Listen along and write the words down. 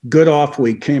Good off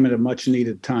week, came at a much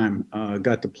needed time.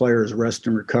 Got the players rest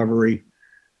and recovery.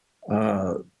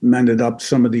 Mended up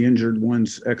some of the injured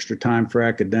ones, extra time for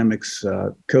academics.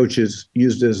 Coaches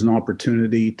used it as an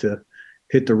opportunity to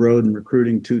hit the road in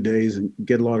recruiting 2 days and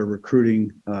get a lot of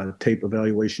recruiting tape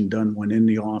evaluation done when in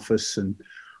the office, and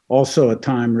also a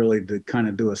time really to kind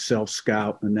of do a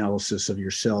self-scout analysis of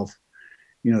yourself,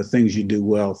 things you do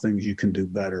well, things you can do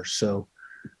better. So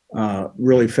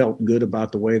really felt good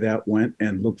about the way that went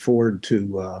and look forward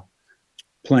to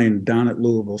playing down at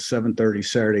Louisville 7:30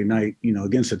 Saturday night,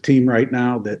 against a team right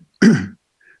now that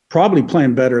probably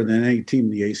playing better than any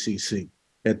team in the ACC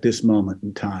at this moment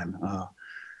in time.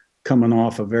 Coming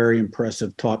off a very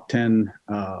impressive top 10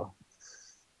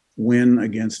 win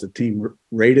against a team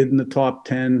rated in the top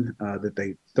 10 that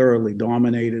they thoroughly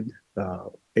dominated.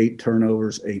 8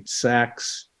 turnovers, 8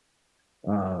 sacks,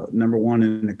 number 1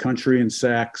 in the country in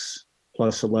sacks,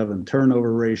 plus 11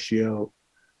 turnover ratio.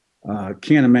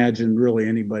 Can't imagine really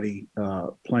anybody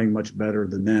playing much better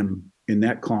than them in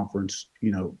that conference,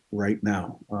 right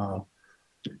now.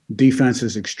 Defense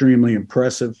is extremely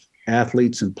impressive.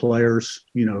 Athletes and players,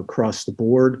 across the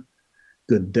board.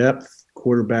 Good depth.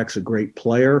 Quarterback's a great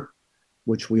player,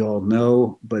 which we all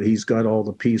know, but he's got all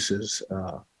the pieces,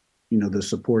 the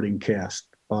supporting cast,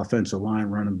 offensive line,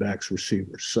 running backs,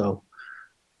 receivers. So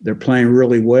they're playing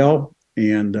really well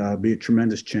and be a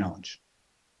tremendous challenge.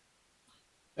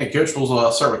 Hey, Coach,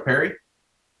 we'll start with Perry.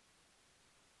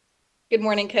 Good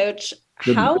morning, Coach.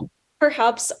 Good How morning.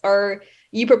 perhaps are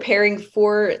you preparing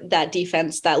for that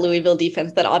defense, that Louisville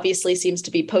defense that obviously seems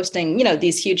to be posting,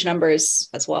 these huge numbers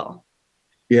as well?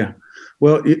 Yeah.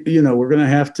 Well, we're going to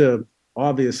have to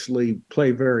obviously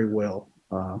play very well.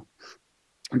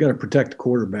 I got to protect the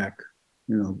quarterback.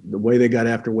 The way they got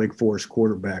after Wake Forest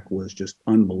quarterback was just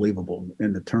unbelievable,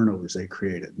 and the turnovers they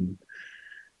created. And,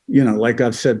 like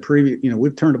I've said previously,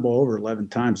 we've turned the ball over 11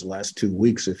 times the last 2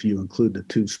 weeks, if you include the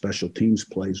 2 special teams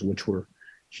plays, which were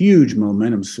huge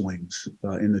momentum swings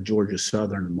in the Georgia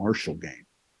Southern and Marshall game.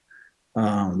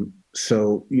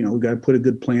 So, we got to put a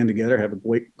good plan together, have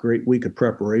a great week of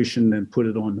preparation, and put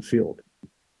it on the field.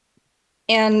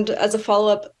 And as a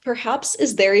follow-up, perhaps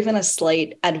is there even a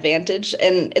slight advantage?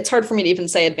 And it's hard for me to even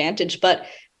say advantage, but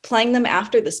playing them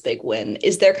after this big win,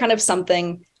 is there kind of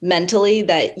something mentally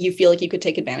that you feel like you could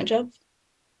take advantage of?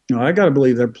 I got to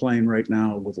believe they're playing right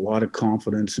now with a lot of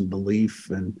confidence and belief,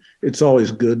 and it's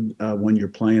always good when you're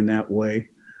playing that way,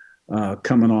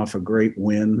 coming off a great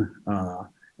win,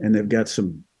 and they've got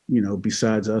some,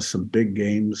 besides us, some big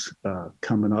games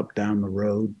coming up down the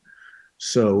road.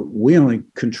 So we only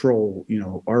control,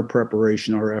 our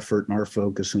preparation, our effort, and our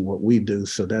focus and what we do.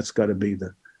 So that's got to be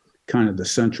the kind of the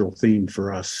central theme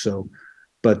for us. So,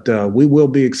 but we will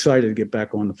be excited to get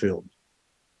back on the field.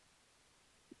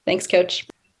 Thanks, Coach.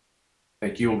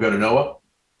 Thank you. We'll go to Noah.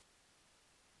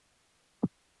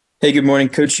 Hey, good morning,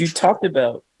 Coach. You talked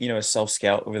about, a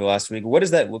self-scout over the last week. What does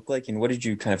that look like, and what did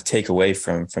you kind of take away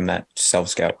from that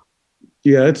self-scout?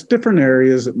 Yeah, it's different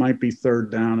areas. It might be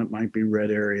third down. It might be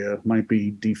red area. It might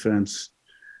be defense,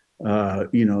 a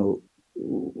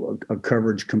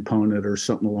coverage component or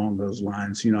something along those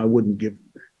lines. I wouldn't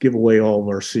give away all of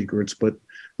our secrets, but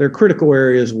there are critical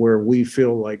areas where we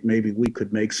feel like maybe we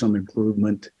could make some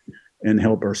improvement and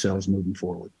help ourselves moving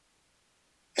forward.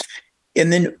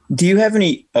 And then do you have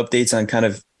any updates on kind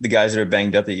of the guys that are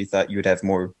banged up that you thought you would have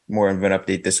more of an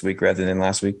update this week rather than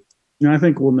last week? I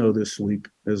think we'll know this week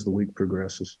as the week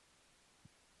progresses.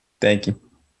 Thank you.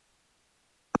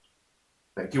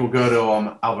 Thank you. We'll go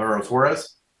to Alvaro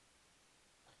Torres.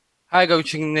 Hi,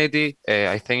 Coach Ignati.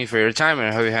 I thank you for your time and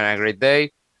I hope you had a great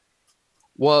day.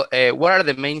 Well, what are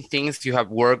the main things you have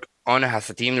worked on as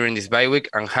a team during this bye week,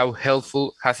 and how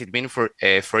helpful has it been for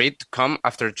it to come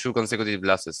after 2 consecutive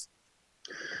losses?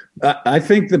 I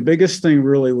think the biggest thing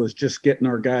really was just getting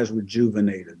our guys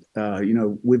rejuvenated.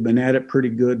 We've been at it pretty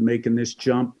good, making this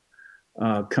jump,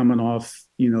 coming off,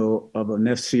 of an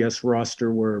FCS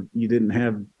roster where you didn't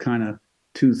have kind of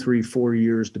 2, 3, 4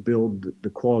 years to build the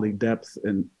quality depth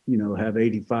and, have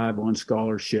 85 on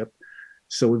scholarship.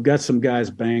 So we've got some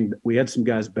guys we had some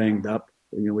guys banged up.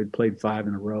 We'd played 5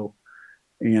 in a row.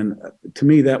 And to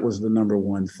me, that was the number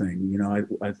one thing.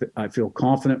 I feel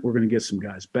confident we're going to get some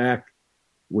guys back.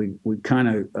 We kind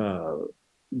of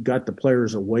got the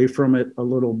players away from it a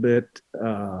little bit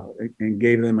and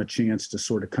gave them a chance to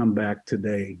sort of come back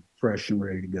today fresh and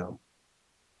ready to go.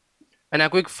 And a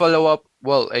quick follow-up.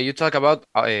 Well, you talk about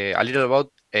a little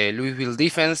about Louisville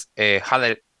defense.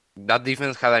 That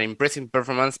defense had an impressive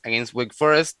performance against Wake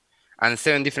Forest, and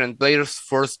 7 different players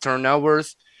forced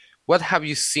turnovers. What have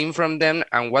you seen from them,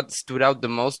 and what stood out the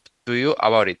most to you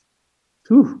about it?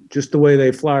 just the way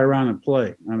they fly around and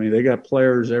play. I mean, they got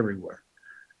players everywhere.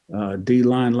 D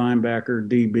line, linebacker,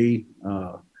 DB,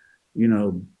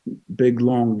 big,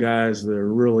 long guys that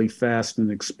are really fast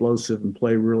and explosive and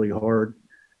play really hard.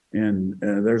 And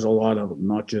there's a lot of them,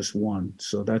 not just one.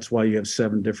 So that's why you have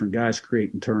 7 different guys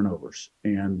creating turnovers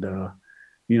and,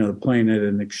 playing at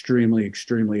an extremely,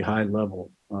 extremely high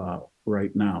level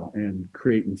right now and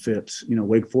creating fits.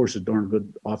 Wake Forest is a darn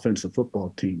good offensive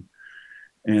football team.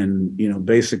 And,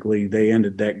 basically they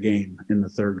ended that game in the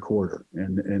third quarter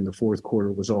and the fourth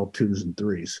quarter was all 2s and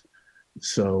 3s.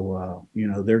 So,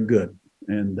 they're good.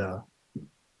 And,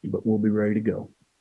 but we'll be ready to go.